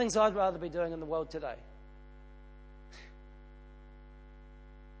plenty of things I'd rather be doing in the world today.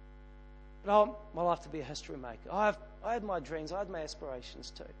 But I want my life to be a history maker. I had my dreams, I had my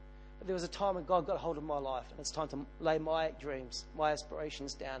aspirations too. But there was a time when God got hold of my life, and it's time to lay my dreams, my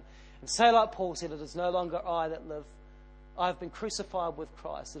aspirations down. And say like Paul said, it is no longer I that live. I've been crucified with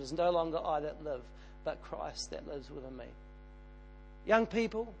Christ. It is no longer I that live, but Christ that lives within me. Young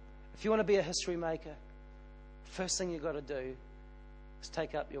people, if you want to be a history maker, first thing you've got to do is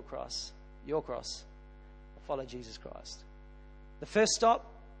take up your cross, and follow Jesus Christ. The first stop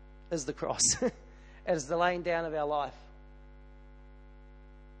is the cross. It is the laying down of our life.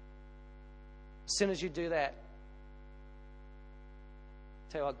 As soon as you do that,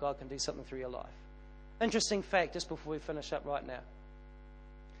 tell you what, God can do something through your life. Interesting fact, just before we finish up right now.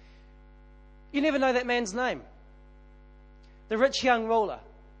 You never know that man's name. The rich young ruler,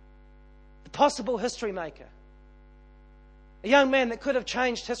 the possible history maker, a young man that could have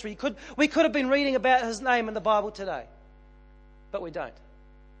changed history. We could have been reading about his name in the Bible today, but we don't.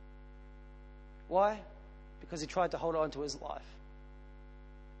 Why? Because he tried to hold on to his life.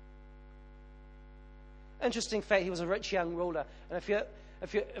 Interesting fact, he was a rich young ruler, and if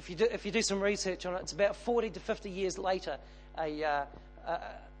you do some research on it, it's about 40 to 50 years later, a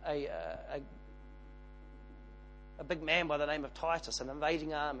big man by the name of Titus, an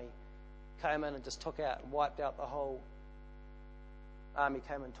invading army, came in and just took out and wiped out the whole army.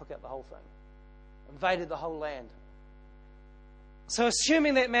 Came in and took out the whole thing, invaded the whole land. So,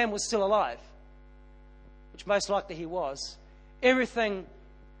 assuming that man was still alive, which most likely he was, everything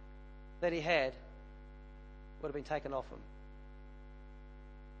that he had would have been taken off him.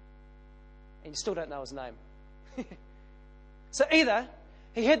 And you still don't know his name. So either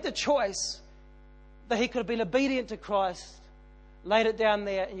he had the choice that he could have been obedient to Christ, laid it down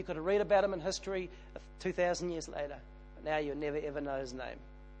there, and you could have read about him in history 2,000 years later, but now you'll never ever know his name.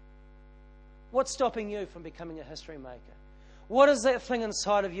 What's stopping you from becoming a history maker? What is that thing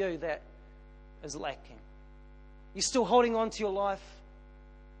inside of you that is lacking? You're still holding on to your life?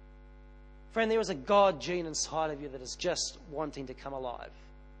 Friend, there is a God gene inside of you that is just wanting to come alive.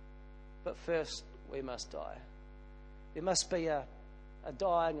 But first, we must die. There must be a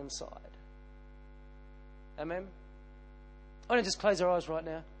dying inside. Amen? I want to just close our eyes right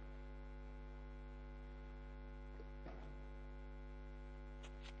now.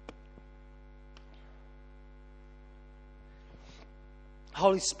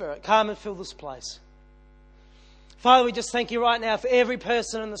 Holy Spirit, come and fill this place. Father, we just thank you right now for every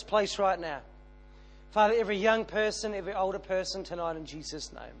person in this place right now. Father, every young person, every older person tonight in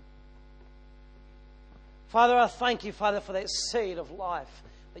Jesus' name. Father, I thank you, Father, for that seed of life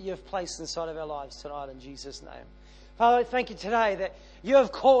that you have placed inside of our lives tonight in Jesus' name. Father, I thank you today that you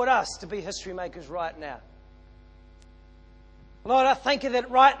have called us to be history makers right now. Lord, I thank you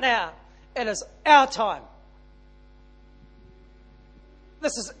that right now it is our time.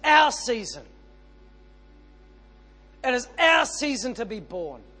 This is our season. It is our season to be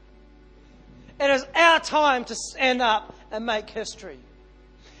born. It is our time to stand up and make history.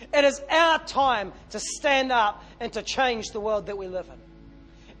 It is our time to stand up and to change the world that we live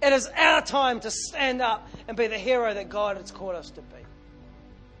in. It is our time to stand up and be the hero that God has called us to be.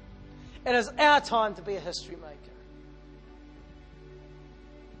 It is our time to be a history maker.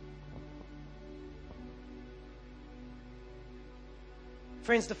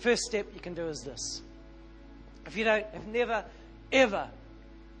 Friends, the first step you can do is this. If you have never, ever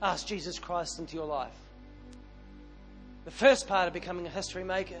asked Jesus Christ into your life, the first part of becoming a history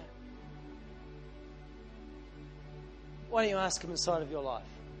maker, why don't you ask him inside of your life?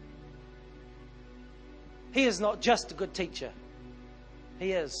 He is not just a good teacher.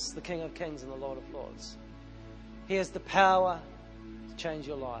 He is the King of Kings and the Lord of Lords. He has the power to change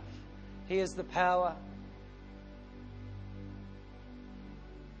your life. He has the power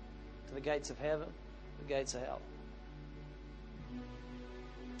to the gates of heaven, the gates of hell.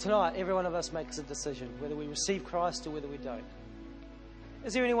 Tonight, every one of us makes a decision, whether we receive Christ or whether we don't.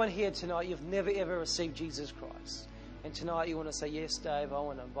 Is there anyone here tonight, you've never ever received Jesus Christ? And tonight you want to say, yes, Dave, I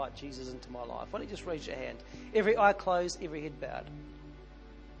want to invite Jesus into my life. Why don't you just raise your hand? Every eye closed, every head bowed.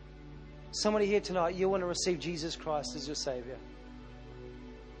 Somebody here tonight, you want to receive Jesus Christ as your Savior.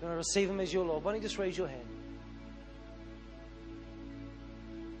 You want to receive Him as your Lord. Why don't you just raise your hand?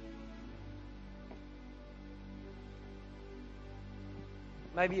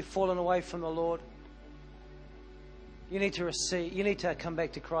 Maybe you've fallen away from the Lord. You need to come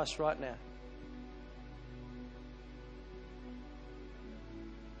back to Christ right now.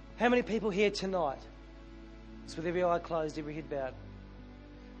 How many people here tonight, just with every eye closed, every head bowed,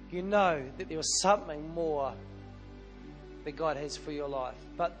 you know that there is something more that God has for your life,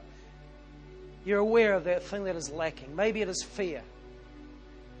 but you're aware of that thing that is lacking. Maybe it is fear.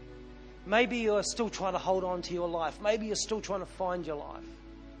 Maybe you're still trying to hold on to your life. Maybe you're still trying to find your life.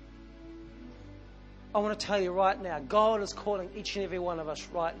 I want to tell you right now, God is calling each and every one of us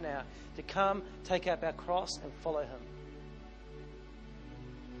right now to come, take up our cross and follow Him.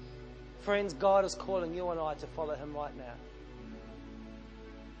 Friends, God is calling you and I to follow Him right now.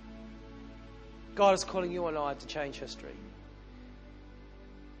 God is calling you and I to change history.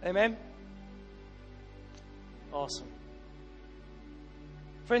 Amen? Awesome.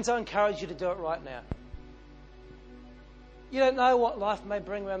 Friends, I encourage you to do it right now. You don't know what life may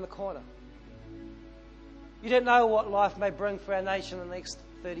bring around the corner. You don't know what life may bring for our nation in the next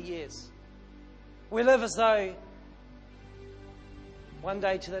 30 years. We live as though one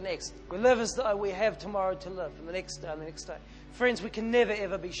day to the next. We live as though we have tomorrow to live, and the next day and the next day. Friends, we can never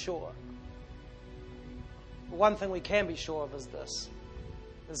ever be sure. But one thing we can be sure of is this.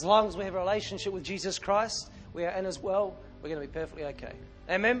 As long as we have a relationship with Jesus Christ, we are in His will, we're going to be perfectly okay.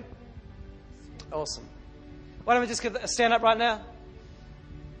 Amen? Awesome. Why don't we just stand up right now?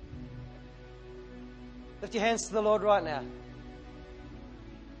 Lift your hands to the Lord right now.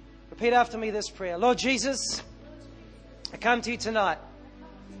 Repeat after me this prayer. Lord Jesus, I come to you tonight.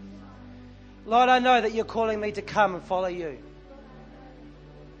 Lord, I know that you're calling me to come and follow you.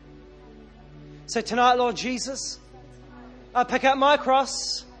 So tonight, Lord Jesus, I pick up my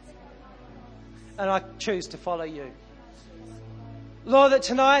cross and I choose to follow you. Lord, that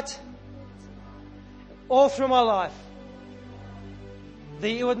tonight, all through my life,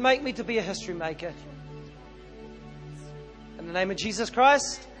 that you would make me to be a history maker. In the name of Jesus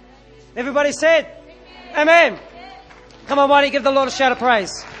Christ. Everybody said, Amen. Come on, why don't you give the Lord a shout of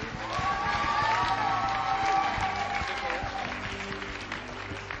praise?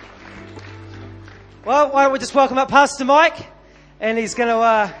 Well, why don't we just welcome up Pastor Mike, and he's going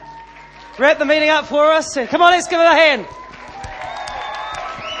to wrap the meeting up for us. And come on, let's give it a hand.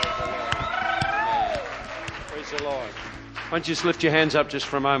 Praise the Lord. Why don't you just lift your hands up just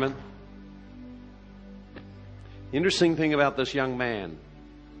for a moment? The interesting thing about this young man,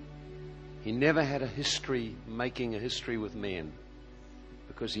 he never had a history making a history with men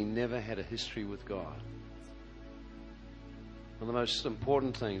because he never had a history with God. One of the most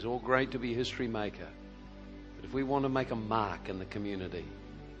important things, all great to be a history maker, but if we want to make a mark in the community,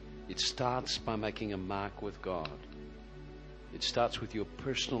 it starts by making a mark with God. It starts with your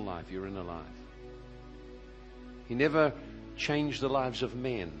personal life, your inner life. He never changed the lives of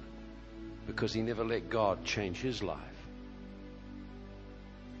men because he never let God change his life.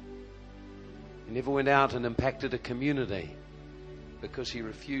 He never went out and impacted a community because he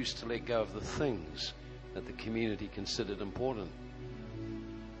refused to let go of the things that the community considered important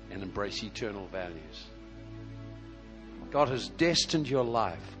and embrace eternal values. God has destined your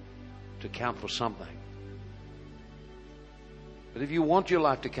life to count for something. But if you want your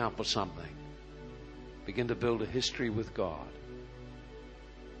life to count for something, begin to build a history with God.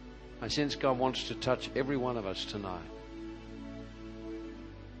 I sense God wants to touch every one of us tonight.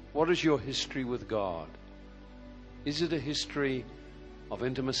 What is your history with God? Is it a history of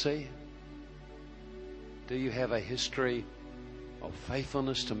intimacy? Do you have a history of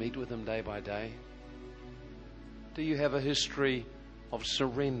faithfulness to meet with Him day by day? Do you have a history of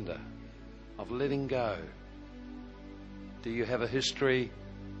surrender, of letting go? Do you have a history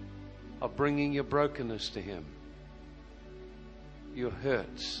of bringing your brokenness to Him, your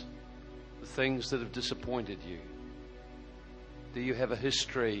hurts, the things that have disappointed you? Do you have a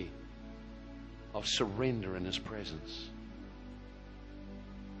history of surrender in His presence?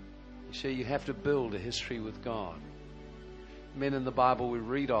 You see, you have to build a history with God. Men in the Bible we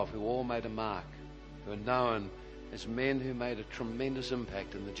read of who all made a mark, who are known as men who made a tremendous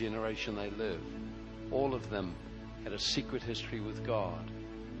impact in the generation they lived. All of them had a secret history with God.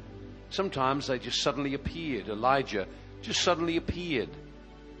 Sometimes they just suddenly appeared. Elijah just suddenly appeared.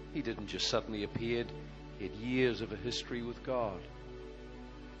 He didn't just suddenly appear. He had years of a history with God.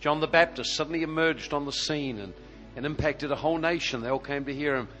 John the Baptist suddenly emerged on the scene and impacted a whole nation. They all came to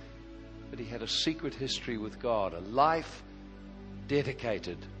hear him. But he had a secret history with God, a life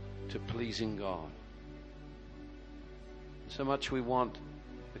dedicated to pleasing God. So much we want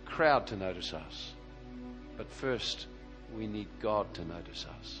the crowd to notice us. But first, we need God to notice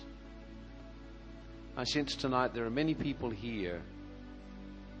us. I sense tonight there are many people here.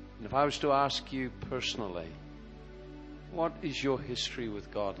 And if I was to ask you personally, what is your history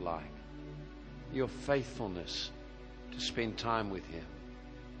with God like? Your faithfulness to spend time with Him.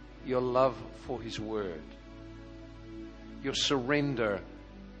 Your love for His Word. Your surrender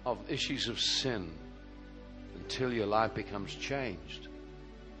of issues of sin until your life becomes changed.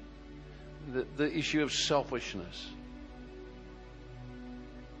 The issue of selfishness.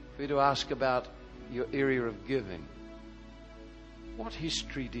 For you to ask about your area of giving. What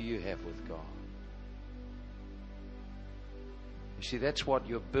history do you have with God? You see, that's what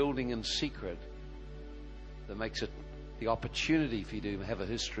you're building in secret that makes it the opportunity for you to have a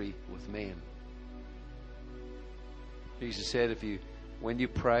history with men. Jesus said, when you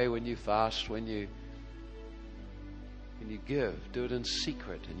pray, when you fast, when you give, do it in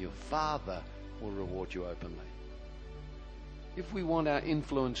secret, and your Father will reward you openly. If we want our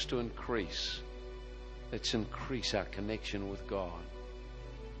influence to increase, let's increase our connection with God.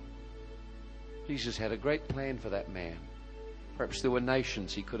 Jesus had a great plan for that man. Perhaps there were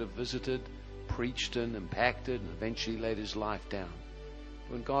nations he could have visited, preached in, impacted, and eventually laid his life down.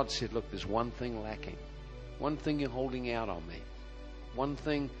 When God said, look, there's one thing lacking, one thing you're holding out on me, one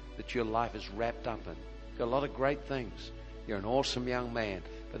thing that your life is wrapped up in. You've got a lot of great things. You're an awesome young man.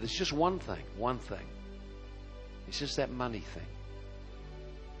 But there's just one thing. It's just that money thing.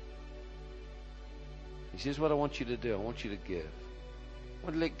 He says, what I want you to do, I want you to give. I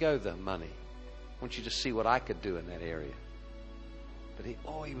want to let go of the money. I want you to see what I could do in that area. But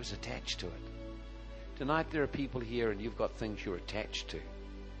he was attached to it. Tonight there are people here and you've got things you're attached to.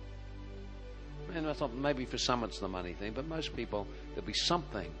 And I thought maybe for some it's the money thing, but most people, there'll be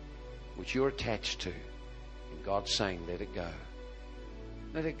something which you're attached to. And God's saying, let it go.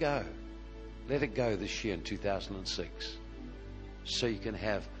 Let it go. Let it go this year in 2006. So you can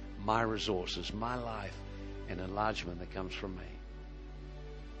have my resources, my life, and enlargement that comes from me.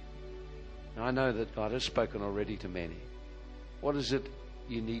 Now I know that God has spoken already to many. What is it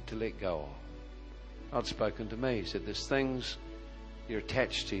you need to let go of? God's spoken to me. He said, there's things you're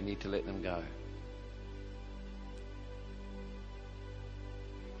attached to, you need to let them go.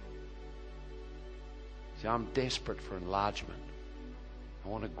 See, I'm desperate for enlargement. I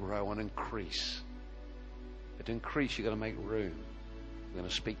want to grow, I want to increase. But to increase, you've got to make room. We're going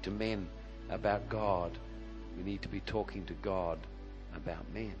to speak to men about God. We need to be talking to God about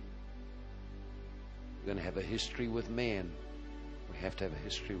men. We're going to have a history with men. We have to have a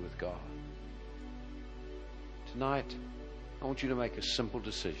history with God. Tonight, I want you to make a simple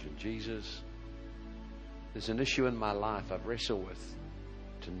decision. Jesus, there's an issue in my life I've wrestled with.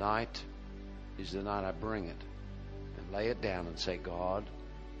 Tonight is the night I bring it and lay it down and say, God,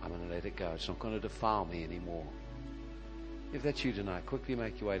 I'm going to let it go. It's not going to defile me anymore. If that's you tonight, quickly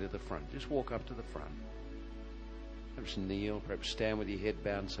make your way to the front. Just walk up to the front. Perhaps kneel, perhaps stand with your head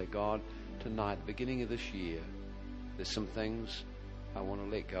bowed and say, God, tonight, beginning of this year, there's some things I want to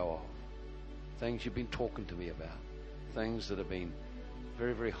let go of. Things you've been talking to me about. Things that have been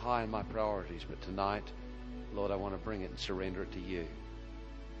very, very high in my priorities. But tonight, Lord, I want to bring it and surrender it to you.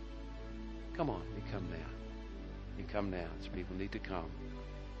 Come on, you come now. You come now. As people need to come.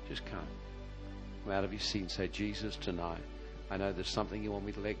 Just come. Come out of your seat and say, Jesus, tonight, I know there's something you want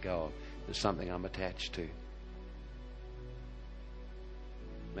me to let go of. There's something I'm attached to.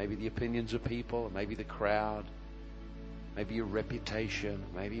 Maybe the opinions of people, or maybe the crowd, maybe your reputation,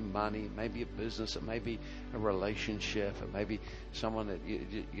 maybe money, maybe a business, it may be a relationship, it may be someone that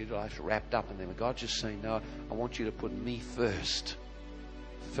your life's wrapped up in them. And God's just saying, no, I want you to put me first.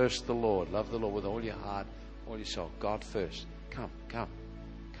 First the Lord. Love the Lord with all your heart, all your soul. God first. Come, come,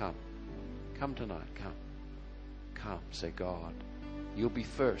 come. Come tonight, come. Come, say, God, you'll be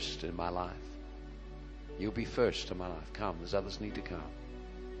first in my life. You'll be first in my life. Come, there's others need to come.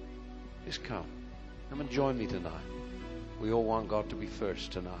 Just come. Come and join me tonight. We all want God to be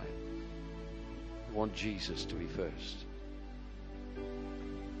first tonight. We want Jesus to be first.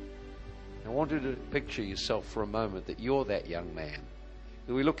 I want you to picture yourself for a moment that you're that young man.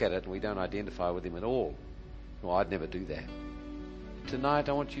 We look at it and we don't identify with him at all. Well, I'd never do that. Tonight,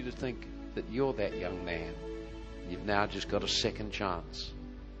 I want you to think that you're that young man. You've now just got a second chance.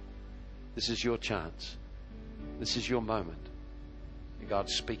 This is your chance. This is your moment. And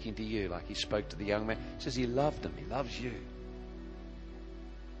God's speaking to you like he spoke to the young man. He says he loved him. He loves you.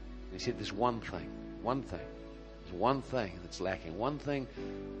 And he said there's one thing. There's one thing that's lacking. One thing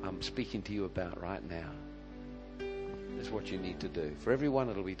I'm speaking to you about right now. Is what you need to do. For everyone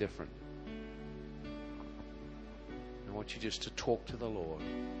it'll be different. I want you just to talk to the Lord.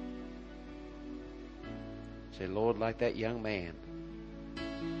 Say, Lord, like that young man,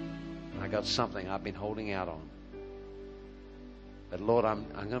 I got something I've been holding out on. But Lord, I'm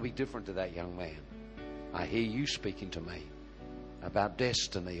going to be different to that young man. I hear you speaking to me about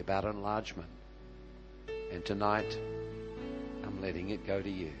destiny, about enlargement. And tonight, I'm letting it go to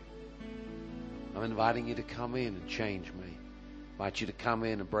you. I'm inviting you to come in and change me. Invite you to come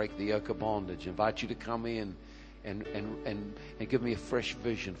in and break the yoke of bondage. Invite you to come in and give me a fresh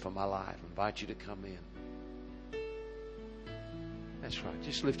vision for my life. Invite you to come in. That's right.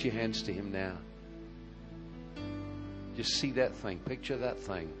 Just lift your hands to him now. Just see that thing. Picture that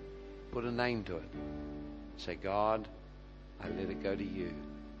thing. Put a name to it. Say, God, I let it go to you.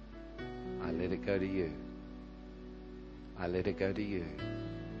 I let it go to you. I let it go to you.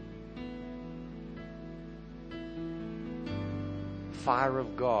 Fire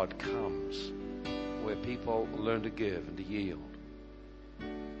of God comes where people learn to give and to yield.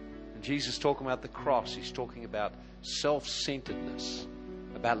 And Jesus talking about the cross, he's talking about self-centeredness,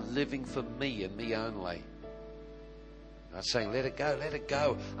 about living for me and me only. I'm saying, let it go, let it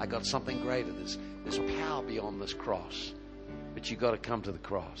go. I got something greater. There's power beyond this cross. But you've got to come to the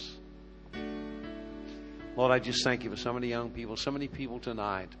cross. Lord, I just thank you for so many young people, so many people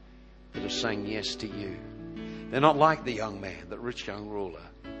tonight that are saying yes to you. They're not like the young man, the rich young ruler.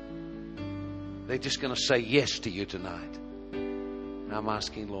 They're just going to say yes to you tonight. And I'm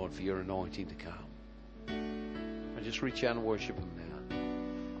asking, Lord, for your anointing to come. I just reach out and worship him now.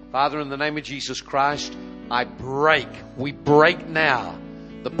 Father, in the name of Jesus Christ, we break now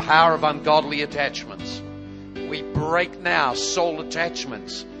the power of ungodly attachments. We break now soul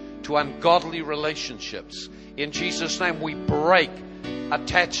attachments to ungodly relationships. In Jesus' name, we break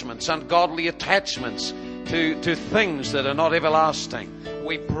attachments, ungodly attachments to things that are not everlasting.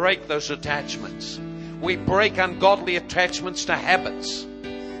 We break those attachments. We break ungodly attachments to habits.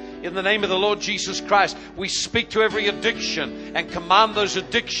 In the name of the Lord Jesus Christ, we speak to every addiction and command those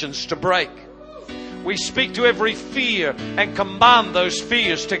addictions to break. We speak to every fear and command those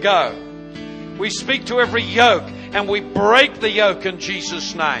fears to go. We speak to every yoke and we break the yoke in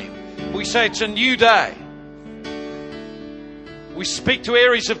Jesus' name. We say it's a new day. We speak to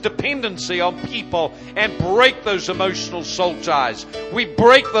areas of dependency on people and break those emotional soul ties. We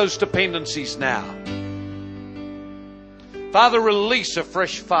break those dependencies now. Father, release a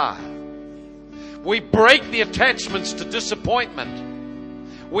fresh fire. We break the attachments to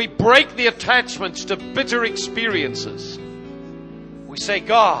disappointment. We break the attachments to bitter experiences. We say,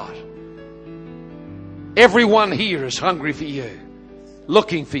 God, everyone here is hungry for you,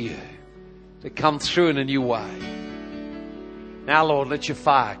 looking for you to come through in a new way. Now, Lord, let your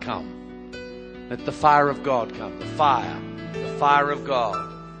fire come. Let the fire of God come. The fire of God,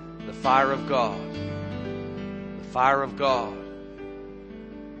 the fire of God, the fire of God.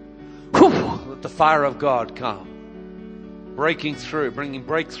 Whew, let the fire of God come. Breaking through, bringing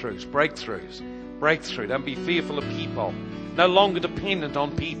breakthroughs. Don't be fearful of people. No longer dependent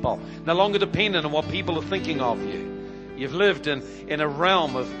on people. No longer dependent on what people are thinking of you. You've lived in a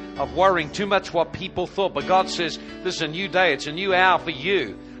realm of worrying too much what people thought. But God says, this is a new day. It's a new hour for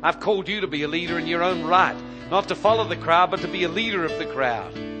you. I've called you to be a leader in your own right. Not to follow the crowd, but to be a leader of the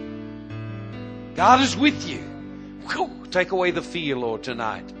crowd. God is with you. Take away the fear, Lord,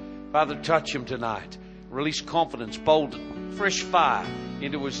 tonight. Father, touch him tonight. Release confidence, boldness, fresh fire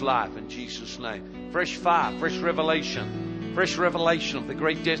into his life in Jesus' name. Fresh fire, fresh revelation. Fresh revelation of the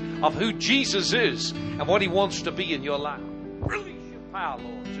great death of who Jesus is and what he wants to be in your life. Release your power,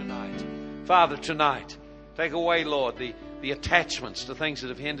 Lord, tonight. Father, tonight, take away, Lord, the attachments to things that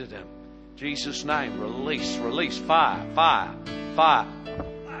have hindered him. In Jesus' name, release fire in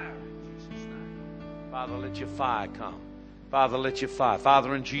Jesus' name. Father, let your fire come. Father, let your fire.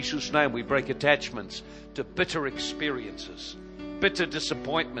 Father, in Jesus' name, we break attachments to bitter experiences, bitter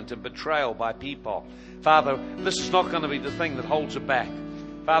disappointment and betrayal by people. Father, this is not going to be the thing that holds it back.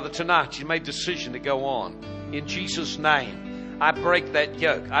 Father, tonight you made a decision to go on. In Jesus' name, I break that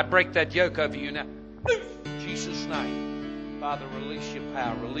yoke. I break that yoke over you now. In Jesus' name. Father, release your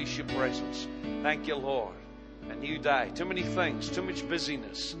power, release your presence. Thank you, Lord. A new day. Too many things, too much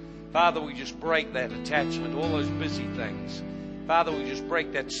busyness. Father, we just break that attachment, all those busy things. Father, we just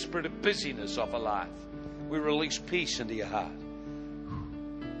break that spirit of busyness off our life. We release peace into your heart.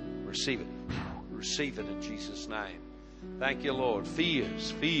 Receive it. Receive it in Jesus' name. Thank you, Lord.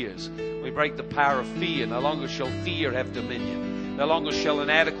 Fears. We break the power of fear. No longer shall fear have dominion. No longer shall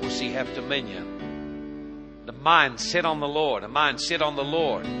inadequacy have dominion. The mind set on the Lord. A mind set on the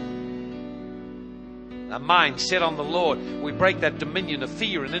Lord. A mind set on the Lord. We break that dominion of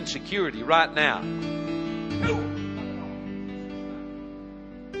fear and insecurity right now.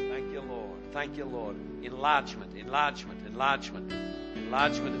 Thank you, Lord. Thank you, Lord. Enlargement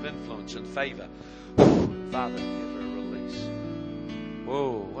of influence and favor. Father, give her a release.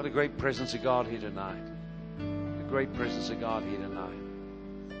 Whoa, what a great presence of God here tonight. A great presence of God here tonight.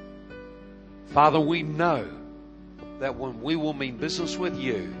 Father, we know that when we will mean business with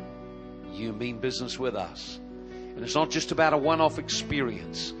you, you mean business with us. And it's not just about a one-off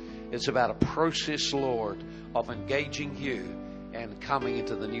experience. It's about a process, Lord, of engaging you and coming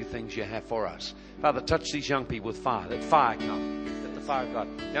into the new things you have for us. Father, touch these young people with fire. Let fire come. Let the fire of God.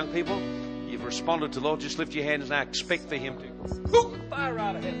 Young people, you've responded to the Lord. Just lift your hands now. Expect for Him to fire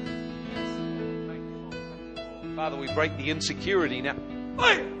out of heaven. Thank you, Lord. Father, we break the insecurity now.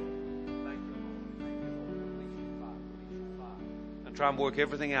 Fire! Thank you, Lord. Thank you, Lord. Release your fire. try and work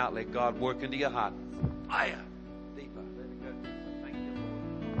everything out. Let God work into your heart. Fire. Deeper. Let it go deeper. Thank you,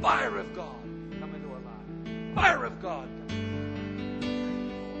 Lord. Fire of God. Come into our life. Fire of God.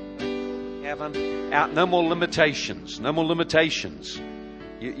 Heaven. Out. No more limitations. No more limitations.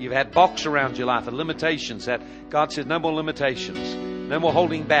 You've had box around your life and limitations that God said no more limitations. No more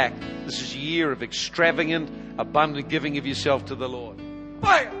holding back. This is a year of extravagant, abundant giving of yourself to the Lord.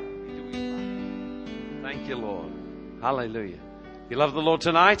 Fire into His life. Thank you, Lord. Hallelujah. You love the Lord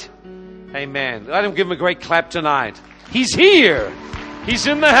tonight? Amen. Let Him give Him a great clap tonight. He's here. He's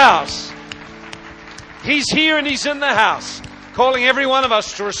in the house. He's here and He's in the house. Calling every one of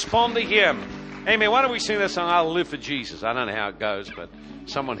us to respond to Him. Amen. Why don't we sing that song, I'll Live for Jesus? I don't know how it goes, but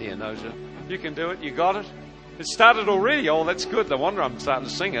someone here knows it. You can do it. You got it? It started already. Oh, that's good. No wonder I'm starting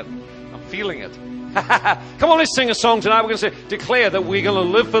to sing it. I'm feeling it. Come on, let's sing a song tonight. We're going to declare that we're going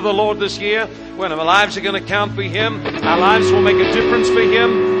to live for the Lord this year. When our lives are going to count for Him. Our lives will make a difference for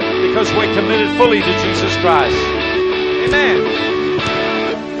Him because we're committed fully to Jesus Christ. Amen.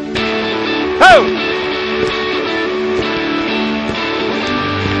 Ho!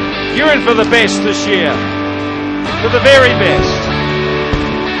 You're in for the best this year. For the very best.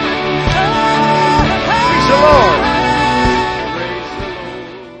 Praise the Lord.